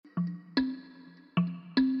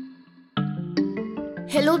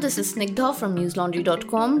Hello, this is Snigdha from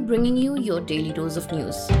newslaundry.com bringing you your daily dose of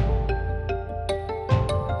news.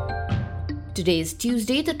 Today is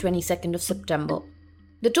Tuesday, the 22nd of September.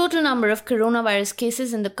 The total number of coronavirus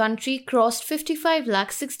cases in the country crossed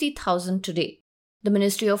 55,60,000 today. The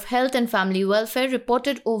Ministry of Health and Family Welfare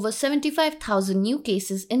reported over 75,000 new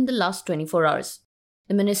cases in the last 24 hours.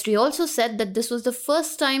 The ministry also said that this was the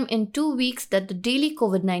first time in 2 weeks that the daily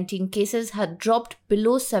COVID-19 cases had dropped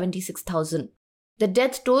below 76,000. The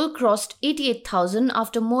death toll crossed 88,000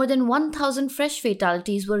 after more than 1,000 fresh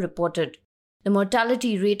fatalities were reported. The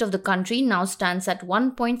mortality rate of the country now stands at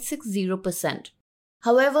 1.60%.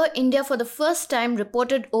 However, India for the first time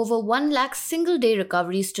reported over 1 lakh single-day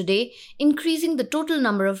recoveries today, increasing the total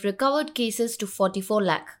number of recovered cases to 44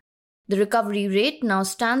 lakh. The recovery rate now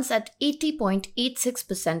stands at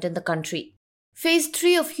 80.86% in the country. Phase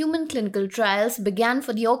 3 of human clinical trials began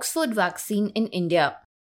for the Oxford vaccine in India.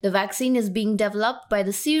 The vaccine is being developed by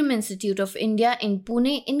the Serum Institute of India in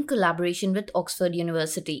Pune in collaboration with Oxford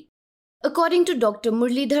University. According to Dr.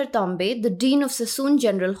 Muralidhar Tambe, the Dean of Sassoon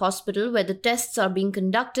General Hospital, where the tests are being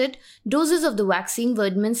conducted, doses of the vaccine were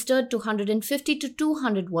administered to 150 to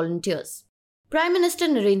 200 volunteers. Prime Minister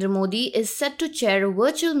Narendra Modi is set to chair a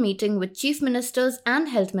virtual meeting with chief ministers and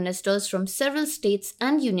health ministers from several states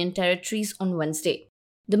and union territories on Wednesday.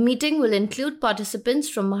 The meeting will include participants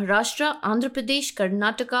from Maharashtra, Andhra Pradesh,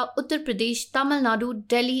 Karnataka, Uttar Pradesh, Tamil Nadu,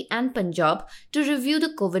 Delhi and Punjab to review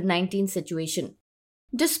the COVID-19 situation.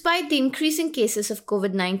 Despite the increasing cases of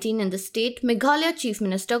COVID-19 in the state, Meghalaya Chief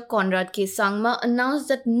Minister Conrad K. Sangma announced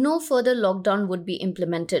that no further lockdown would be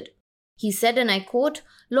implemented. He said, and I quote,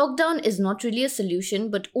 "Lockdown is not really a solution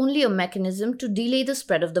but only a mechanism to delay the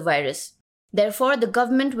spread of the virus. Therefore, the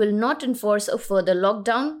government will not enforce a further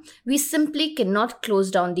lockdown. We simply cannot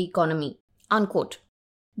close down the economy." Unquote.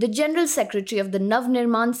 The General Secretary of the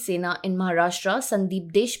Navnirman Sena in Maharashtra,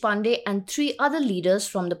 Sandeep Deshpande, and 3 other leaders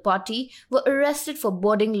from the party were arrested for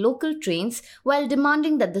boarding local trains while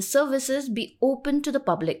demanding that the services be open to the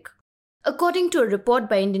public. According to a report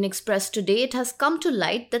by Indian Express today, it has come to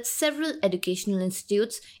light that several educational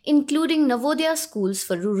institutes, including Navodaya schools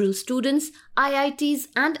for rural students, IITs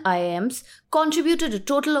and IIMs, contributed a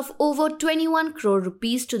total of over 21 crore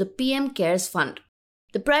rupees to the PM CARES Fund.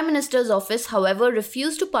 The Prime Minister's office, however,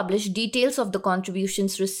 refused to publish details of the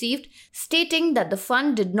contributions received, stating that the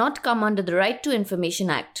fund did not come under the Right to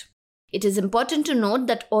Information Act. It is important to note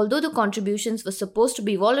that although the contributions were supposed to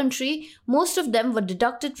be voluntary, most of them were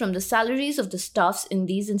deducted from the salaries of the staffs in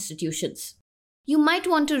these institutions. You might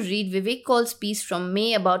want to read Vivek Kaul's piece from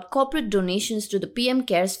May about corporate donations to the PM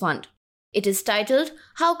CARES Fund. It is titled,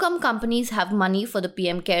 "How Come Companies Have Money for the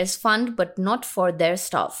PM CARES Fund but Not for Their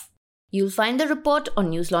Staff?" You'll find the report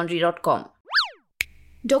on newslaundry.com.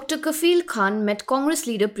 Dr. Kafil Khan met Congress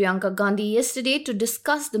leader Priyanka Gandhi yesterday to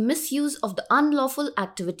discuss the misuse of the Unlawful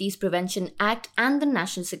Activities Prevention Act and the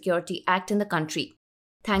National Security Act in the country.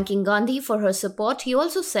 Thanking Gandhi for her support, he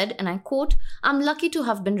also said, and I quote, "I'm lucky to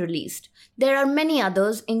have been released. There are many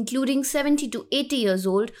others, including 70 to 80 years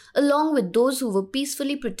old, along with those who were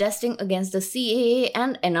peacefully protesting against the CAA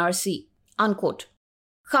and NRC." Unquote.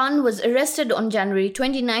 Khan was arrested on January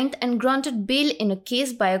 29th and granted bail in a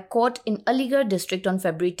case by a court in Aligarh district on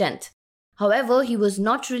February 10th. However, he was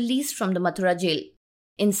not released from the Mathura jail.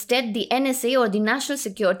 Instead, the NSA or the National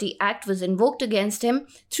Security Act was invoked against him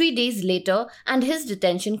 3 days later and his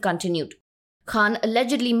detention continued. Khan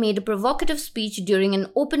allegedly made a provocative speech during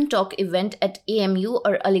an open talk event at AMU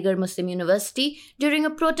or Aligarh Muslim University during a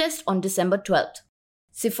protest on December 12th.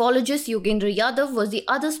 Psephologist Yogendra Yadav was the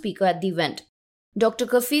other speaker at the event. Dr.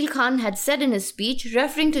 Kafil Khan had said in his speech,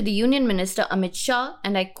 referring to the Union Minister Amit Shah,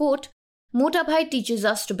 and I quote, "Mota Bhai teaches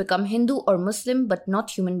us to become Hindu or Muslim but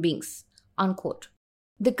not human beings." Unquote.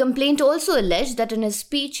 The complaint also alleged that in his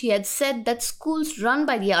speech he had said that schools run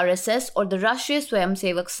by the RSS or the Rashtriya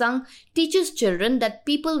Swayamsevak Sangh teaches children that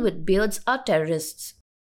people with beards are terrorists.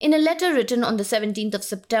 In a letter written on the 17th of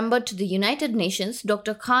September to the United Nations,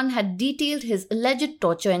 Dr. Khan had detailed his alleged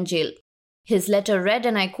torture in jail. His letter read,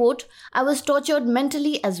 and I quote, "I was tortured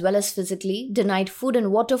mentally as well as physically, denied food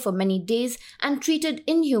and water for many days, and treated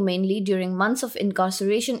inhumanely during months of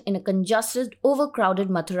incarceration in a congested, overcrowded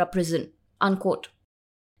Mathura prison." Unquote.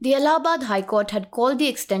 The Allahabad High Court had called the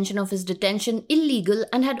extension of his detention illegal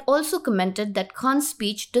and had also commented that Khan's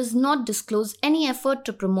speech does not disclose any effort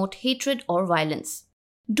to promote hatred or violence.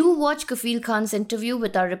 Do watch Kafil Khan's interview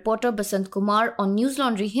with our reporter Basant Kumar on News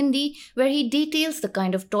Laundry Hindi, where he details the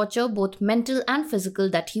kind of torture, both mental and physical,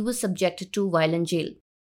 that he was subjected to while in jail.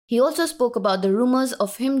 He also spoke about the rumors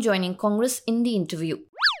of him joining Congress in the interview.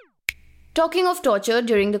 Talking of torture,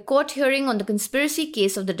 during the court hearing on the conspiracy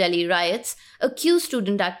case of the Delhi riots, accused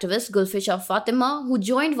student activist Gulfisha Fatima, who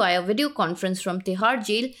joined via video conference from Tihar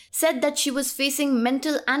jail, said that she was facing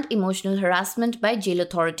mental and emotional harassment by jail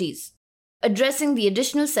authorities. Addressing the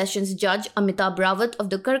additional sessions judge Amitabh Rawat of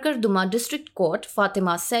the Karkarduma District Court,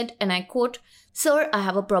 Fatima said, and I quote, "Sir, I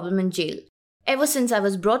have a problem in jail. Ever since I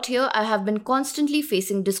was brought here, I have been constantly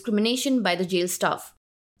facing discrimination by the jail staff.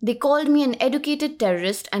 They called me an educated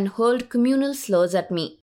terrorist and hurled communal slurs at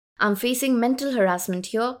me. I'm facing mental harassment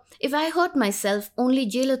here. If I hurt myself, only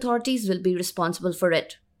jail authorities will be responsible for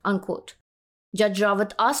it." Unquote. Judge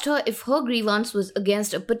Rawat asked her if her grievance was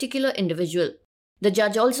against a particular individual. The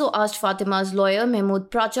judge also asked Fatima's lawyer Mahmood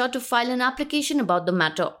Pracha to file an application about the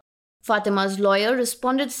matter. Fatima's lawyer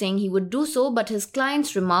responded saying he would do so, but his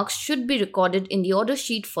client's remarks should be recorded in the order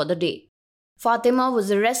sheet for the day. Fatima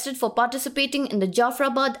was arrested for participating in the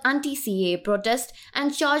Jafrabad anti-CAA protest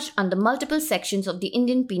and charged under multiple sections of the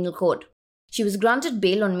Indian Penal Code. She was granted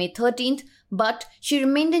bail on May 13th, but she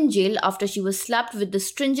remained in jail after she was slapped with the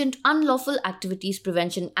stringent Unlawful Activities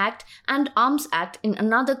Prevention Act and Arms Act in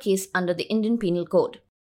another case under the Indian Penal Code.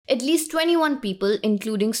 At least 21 people,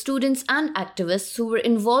 including students and activists who were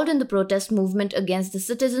involved in the protest movement against the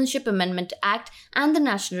Citizenship Amendment Act and the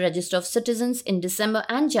National Register of Citizens in December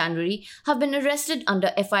and January, have been arrested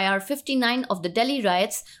under FIR 59 of the Delhi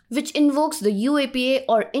riots, which invokes the UAPA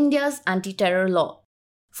or India's anti-terror law.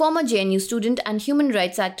 Former JNU student and human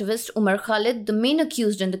rights activist Umar Khalid, the main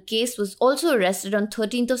accused in the case, was also arrested on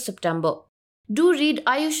 13th of September. Do read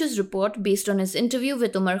Ayush's report based on his interview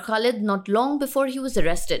with Umar Khalid not long before he was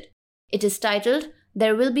arrested. It is titled,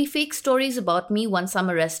 "There Will Be Fake Stories About Me Once I'm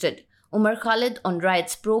Arrested. Umar Khalid on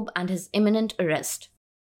Riots Probe and His Imminent Arrest."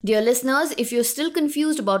 Dear listeners, if you're still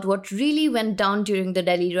confused about what really went down during the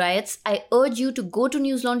Delhi riots, I urge you to go to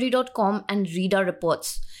newslaundry.com and read our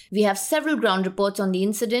reports. We have several ground reports on the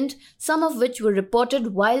incident, some of which were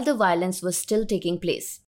reported while the violence was still taking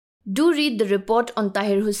place. Do read the report on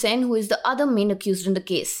Tahir Hussain, who is the other main accused in the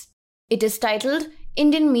case. It is titled,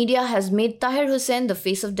 "Indian Media Has Made Tahir Hussain the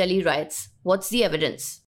Face of Delhi Riots. What's the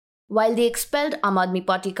Evidence?" While the expelled Aam Aadmi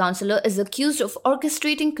Party councillor is accused of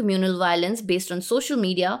orchestrating communal violence based on social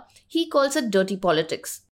media, he calls it dirty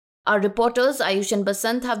politics. Our reporters, Ayush and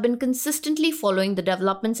Basant, have been consistently following the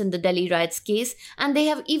developments in the Delhi riots case, and they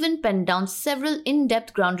have even penned down several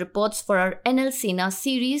in-depth ground reports for our NL Sena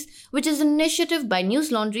series, which is an initiative by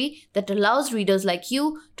News Laundry that allows readers like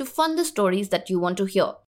you to fund the stories that you want to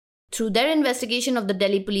hear. Through their investigation of the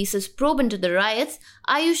Delhi police's probe into the riots,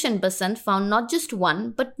 Ayush and Basant found not just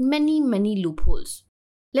one, but many loopholes.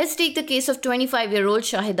 Let's take the case of 25-year-old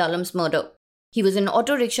Shahid Alam's murder. He was an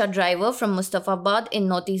auto rickshaw driver from Mustafabad in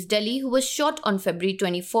northeast Delhi who was shot on February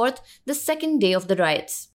 24th, the second day of the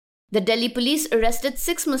riots. The Delhi police arrested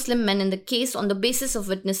 6 Muslim men in the case on the basis of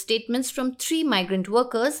witness statements from 3 migrant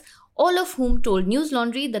workers, all of whom told News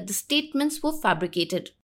Laundry that the statements were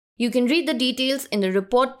fabricated. You can read the details in the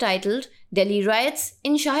report titled, "Delhi Riots,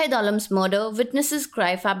 in Shahid Alam's Murder, Witnesses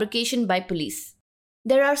Cry Fabrication by Police."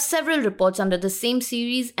 There are several reports under the same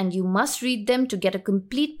series, and you must read them to get a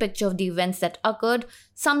complete picture of the events that occurred,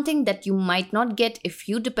 something that you might not get if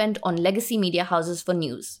you depend on legacy media houses for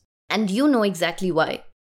news. And you know exactly why.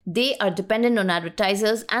 They are dependent on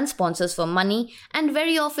advertisers and sponsors for money, and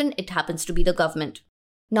very often it happens to be the government.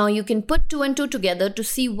 Now you can put 2 and 2 together to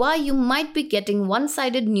see why you might be getting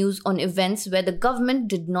one-sided news on events where the government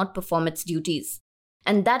did not perform its duties.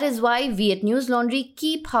 And that is why we at News Laundry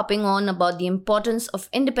keep harping on about the importance of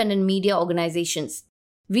independent media organizations.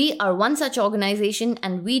 We are one such organization,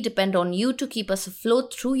 and we depend on you to keep us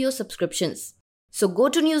afloat through your subscriptions. So go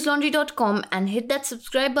to newslaundry.com and hit that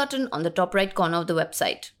subscribe button on the top right corner of the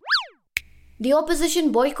website. The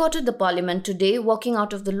opposition boycotted the parliament today, walking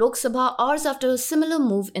out of the Lok Sabha hours after a similar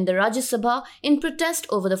move in the Rajya Sabha in protest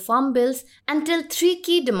over the farm bills, until 3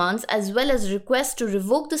 key demands as well as requests to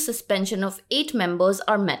revoke the suspension of 8 members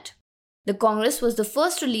are met. The Congress was the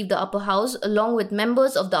first to leave the upper house along with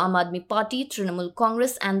members of the Aam Aadmi Party, Trinamool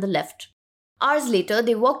Congress and the left. Hours later,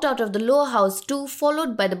 they walked out of the lower house too,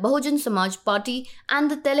 followed by the Bahujan Samaj Party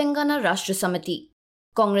and the Telangana Rashtra Samiti.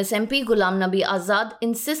 Congress MP Ghulam Nabi Azad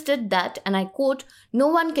insisted that, and I quote, "No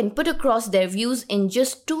one can put across their views in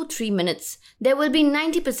just 2-3 minutes. There will be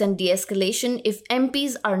 90% de-escalation if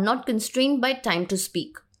MPs are not constrained by time to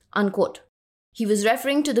speak." Unquote. He was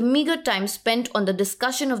referring to the meager time spent on the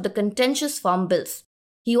discussion of the contentious farm bills.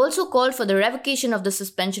 He also called for the revocation of the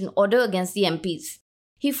suspension order against the MPs.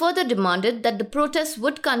 He further demanded that the protests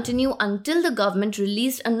would continue until the government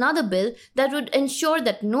released another bill that would ensure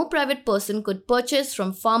that no private person could purchase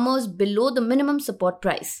from farmers below the minimum support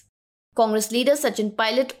price. Congress leader Sachin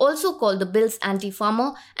Pilot also called the bills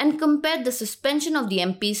anti-farmer and compared the suspension of the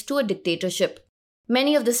MPs to a dictatorship.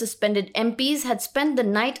 Many of the suspended MPs had spent the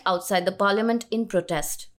night outside the parliament in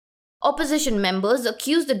protest. Opposition members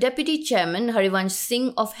accused the deputy chairman Harivansh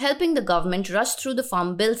Singh of helping the government rush through the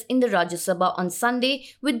farm bills in the Rajya Sabha on Sunday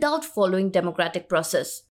without following democratic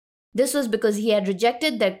process. This was because he had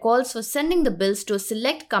rejected their calls for sending the bills to a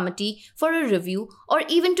select committee for a review or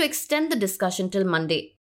even to extend the discussion till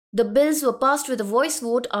Monday. The bills were passed with a voice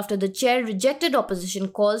vote after the chair rejected opposition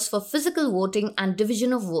calls for physical voting and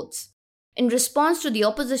division of votes. In response to the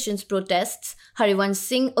opposition's protests, Harivansh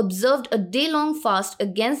Singh observed a day-long fast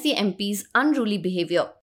against the MP's unruly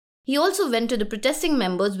behavior. He also went to the protesting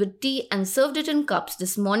members with tea and served it in cups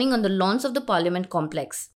this morning on the lawns of the Parliament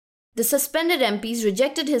complex. The suspended MPs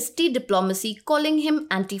rejected his tea diplomacy, calling him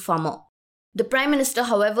anti-farmer. The Prime Minister,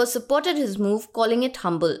 however, supported his move, calling it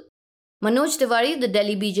humble. Manoj Tiwari, the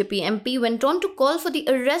Delhi BJP MP, went on to call for the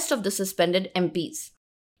arrest of the suspended MPs.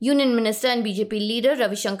 Union Minister and BJP leader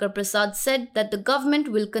Ravi Shankar Prasad said that the government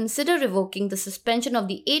will consider revoking the suspension of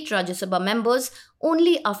the 8 Rajya Sabha members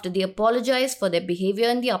only after they apologize for their behavior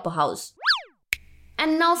in the upper house.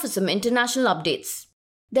 And now for some international updates.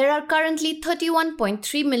 There are currently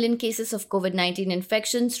 31.3 million cases of COVID-19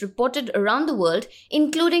 infections reported around the world,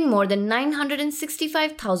 including more than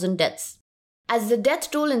 965,000 deaths. As the death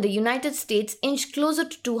toll in the United States inched closer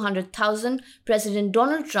to 200,000, President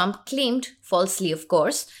Donald Trump claimed, falsely of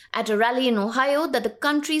course, at a rally in Ohio that the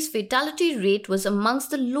country's fatality rate was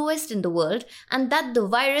amongst the lowest in the world and that the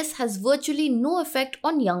virus has virtually no effect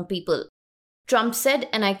on young people. Trump said,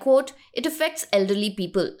 and I quote, "It affects elderly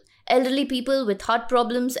people with heart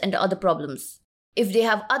problems and other problems. If they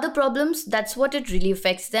have other problems, that's what it really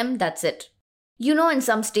affects them, that's it. You know, in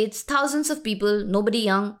some states, thousands of people, nobody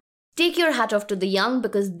young. Take your hat off to the young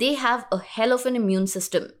because they have a hell of an immune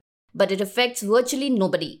system. But it affects virtually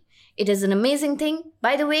nobody. It is an amazing thing.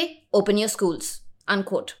 By the way, open your schools."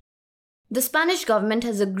 Unquote. The Spanish government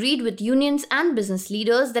has agreed with unions and business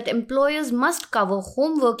leaders that employers must cover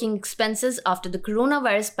home working expenses after the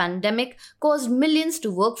coronavirus pandemic caused millions to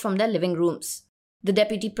work from their living rooms. The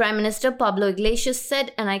Deputy Prime Minister Pablo Iglesias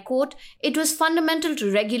said, and I quote, "It was fundamental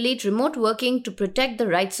to regulate remote working to protect the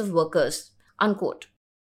rights of workers." Unquote.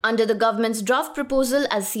 Under the government's draft proposal,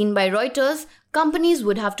 as seen by Reuters, companies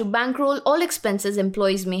would have to bankroll all expenses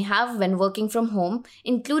employees may have when working from home,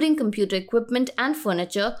 including computer equipment and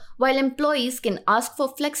furniture, while employees can ask for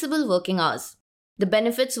flexible working hours. The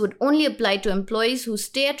benefits would only apply to employees who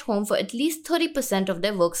stay at home for at least 30% of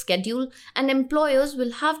their work schedule, and employers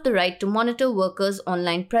will have the right to monitor workers'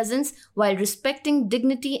 online presence while respecting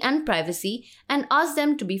dignity and privacy and ask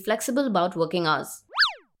them to be flexible about working hours.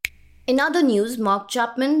 In other news, Mark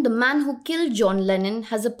Chapman, the man who killed John Lennon,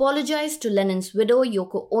 has apologized to Lennon's widow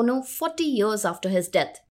Yoko Ono 40 years after his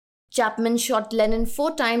death. Chapman shot Lennon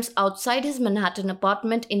 4 times outside his Manhattan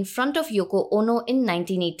apartment in front of Yoko Ono in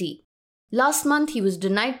 1980. Last month, he was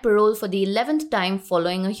denied parole for the 11th time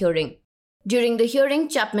following a hearing. During the hearing,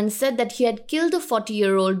 Chapman said that he had killed the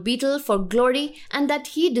 40-year-old Beatle for glory and that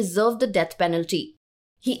he deserved the death penalty.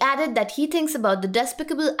 He added that he thinks about the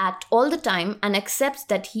despicable act all the time and accepts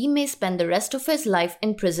that he may spend the rest of his life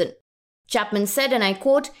in prison. Chapman said, and I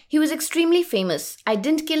quote, "He was extremely famous. I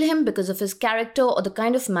didn't kill him because of his character or the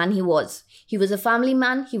kind of man he was. He was a family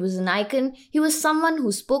man, he was an icon, he was someone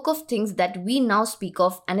who spoke of things that we now speak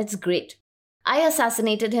of, and it's great. I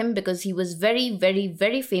assassinated him because he was very, very,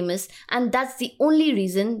 very famous, and that's the only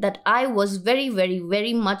reason that I was very, very,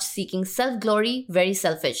 very much seeking self-glory, very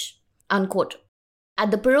selfish." Unquote. At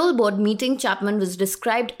the parole board meeting, Chapman was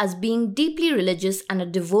described as being deeply religious and a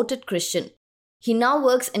devoted Christian. He now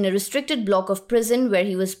works in a restricted block of prison where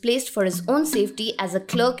he was placed for his own safety as a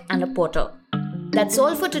clerk and a porter. That's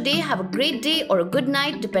all for today. Have a great day or a good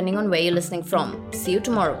night, depending on where you're listening from. See you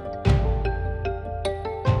tomorrow.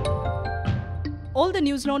 All the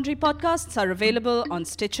News Laundry podcasts are available on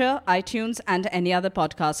Stitcher, iTunes, and any other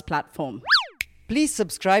podcast platform. Please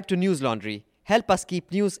subscribe to News Laundry. Help us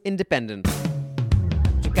keep news independent.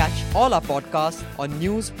 To catch all our podcasts on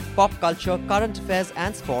news, pop culture, current affairs,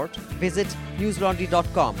 and sport, visit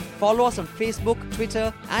newslaundry.com. Follow us on Facebook,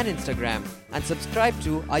 Twitter, and Instagram, and subscribe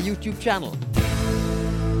to our YouTube channel.